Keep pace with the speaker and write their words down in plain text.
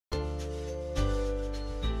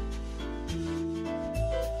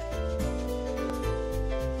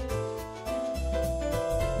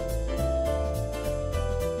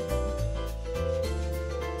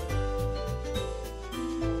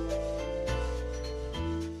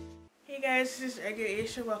guys, this is Aegyo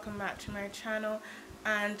Aesha. Welcome back to my channel,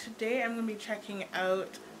 and today I'm going to be checking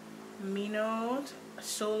out Mino's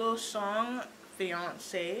solo song,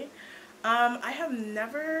 Fiancé. I have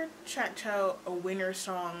never checked out a winner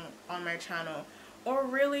song on my channel, or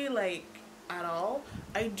really like at all.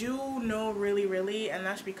 I do know really, and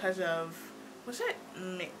that's because of, was it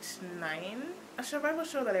Mix 9? A survival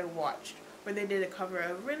show that I watched where they did a cover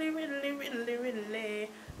of really.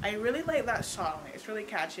 I really like that song. It's really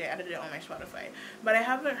catchy. I added it on my Spotify. But I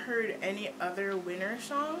haven't heard any other winner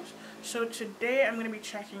songs. So today I'm going to be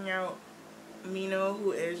checking out Mino,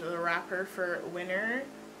 who is the rapper for Winner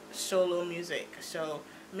solo music. So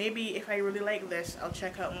maybe if I really like this, I'll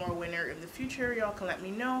check out more Winner in the future. Y'all can let me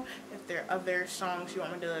know if there are other songs you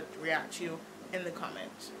want me to react to in the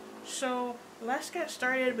comments. So let's get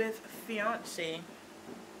started with Fiancé.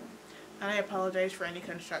 And I apologize for any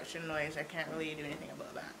construction noise. I can't really do anything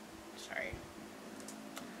about that. Sorry.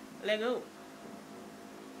 Let go.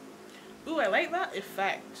 Ooh, I like that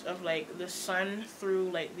effect of like the sun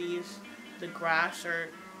through like the grass or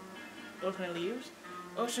those kind of leaves.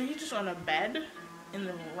 Oh, so he's just on a bed in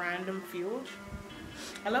the random field.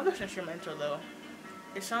 I love this instrumental though.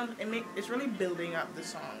 It's really building up the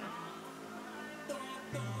song.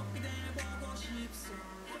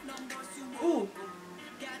 Ooh.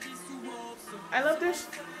 I love this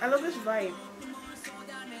vibe.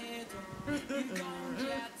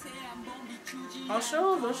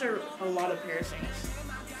 Also, those are a lot of piercings.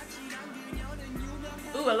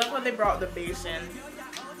 Ooh, I love how they brought the bass in.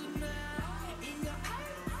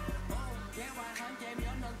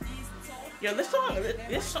 Yo, this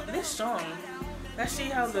song. Let's see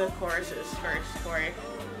how the chorus is first before I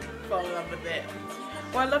fall in love with it.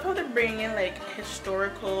 Well, I love how they're bringing in like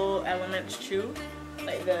historical elements too,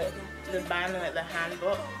 like the band and like the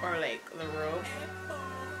handbook or like the robe.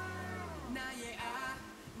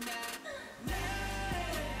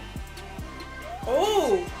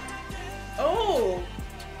 Oh,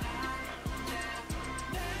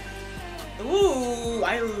 ooh,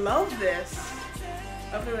 I love this.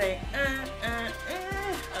 I feel like,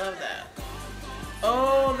 I love that.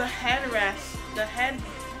 Oh, the headrest, the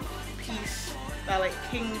headpiece that like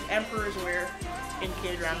kings, emperors wear in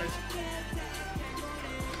K-dramas.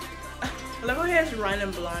 I love how he has random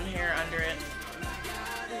blonde hair under it.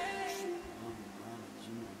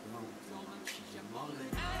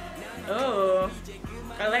 Oh,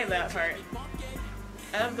 I like that part.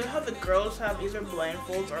 I love how the girls have either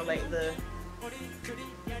blindfolds or like the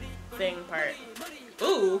thing part.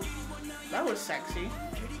 Ooh, that was sexy.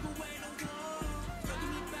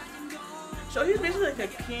 So he's basically like a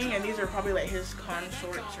king, and these are probably like his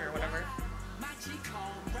consorts or whatever.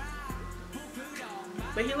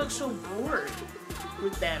 But he looks so bored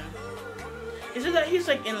with them. Is it that he's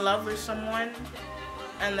like in love with someone,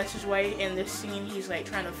 and this is why in this scene he's like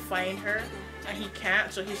trying to find her and he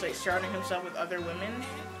can't, so he's like surrounding himself with other women?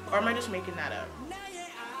 Or am I just making that up?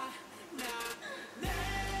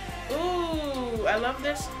 Ooh, I love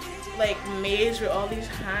this like maze with all these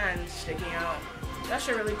hands sticking out. That's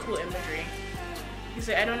a really cool imagery. He's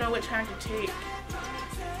like, I don't know which hand to take.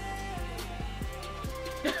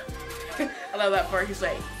 I love that part. He's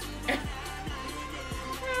like,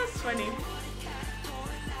 that's funny.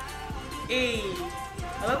 Hey,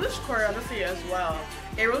 I love this choreography as well.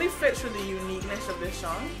 It really fits with the uniqueness of this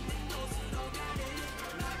song.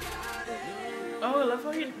 Oh, I love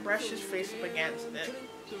how he brushed his face up against it.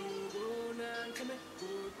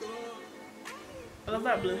 I love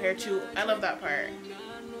that blue hair too. I love that part.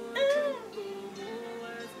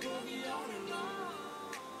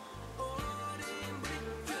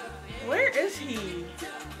 Where is he?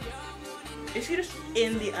 Is he just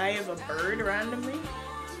in the eye of a bird randomly?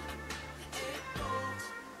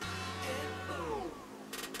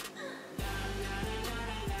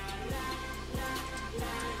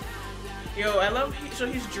 Yo, I love, so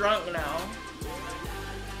he's drunk now.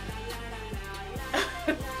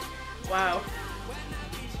 Wow.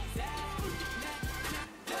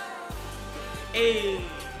 Hey.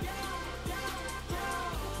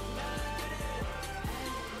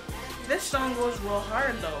 This song goes real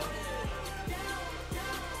hard though.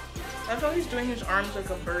 That's how he's doing his arms like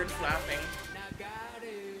a bird flapping.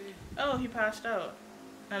 Oh, he passed out.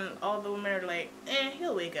 And all the women are like,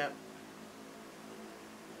 he'll wake up.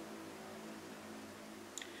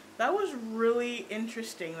 That was really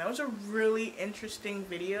interesting. That was a really interesting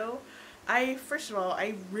video. First of all,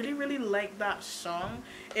 I really liked that song.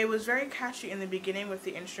 It was very catchy in the beginning with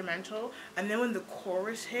the instrumental, and then when the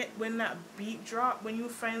chorus hit, when that beat dropped, when you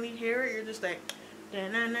finally hear it, you're just like, You're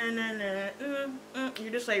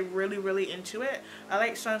just like really into it. I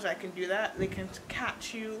like songs that can do that. They can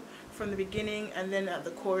catch you from the beginning, and then at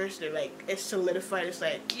the chorus they're like, it's solidified. It's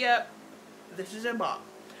like, yep, this is a bop.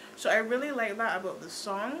 So I really like that about the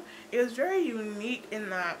song. It was very unique in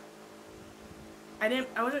that I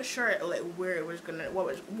wasn't sure like where it was gonna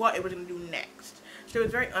what it was gonna do next. So it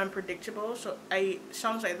was very unpredictable. So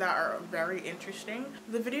songs like that are very interesting.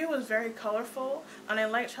 The video was very colorful, and I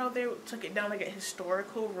liked how they took it down like a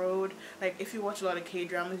historical road. Like if you watch a lot of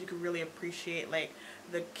K-dramas, you could really appreciate like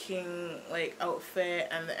the king like outfit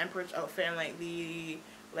and the empress outfit, and like the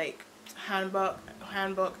like handbook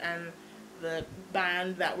and the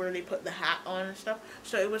band that where they put the hat on and stuff.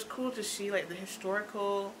 So it was cool to see like the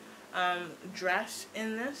historical dress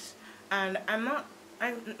in this. And I'm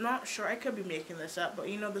not sure, I could be making this up, but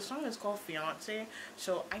you know, the song is called Fiancé,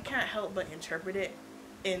 so I can't help but interpret it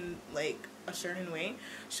in like a certain way.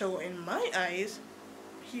 So in my eyes,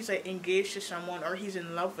 he's like engaged to someone, or he's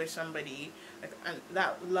in love with somebody, like, and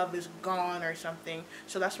that love is gone or something.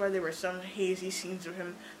 So that's why there were some hazy scenes of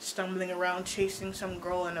him stumbling around chasing some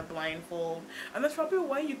girl in a blindfold, and that's probably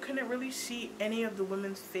why you couldn't really see any of the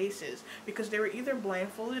women's faces, because they were either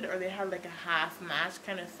blindfolded or they had like a half mask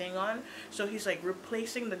kind of thing on. So he's like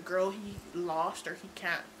replacing the girl he lost or he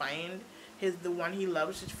can't find, the one he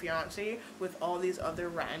loves, his fiance, with all these other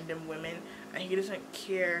random women, and he doesn't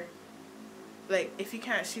care. Like, if you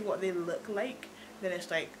can't see what they look like, then it's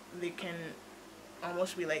like they can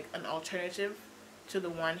almost be like an alternative to the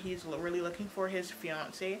one he's really looking for, his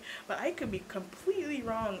fiance. But I could be completely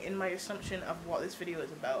wrong in my assumption of what this video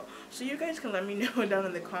is about. So you guys can let me know down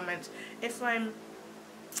in the comments if I'm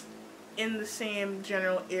in the same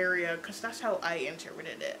general area, because that's how I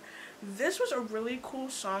interpreted it. This was a really cool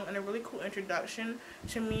song and a really cool introduction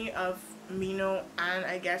to me of Mino, and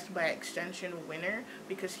I guess by extension Winner,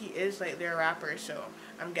 because he is like their rapper, so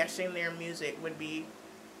I'm guessing their music would be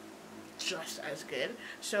just as good.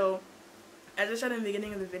 So as I said in the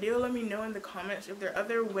beginning of the video, let me know in the comments if there are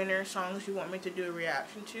other Winner songs you want me to do a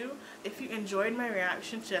reaction to. If you enjoyed my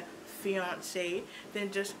reaction to Fiancé,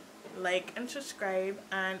 then just like and subscribe,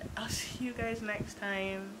 and I'll see you guys next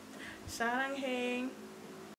time. Sarangheng!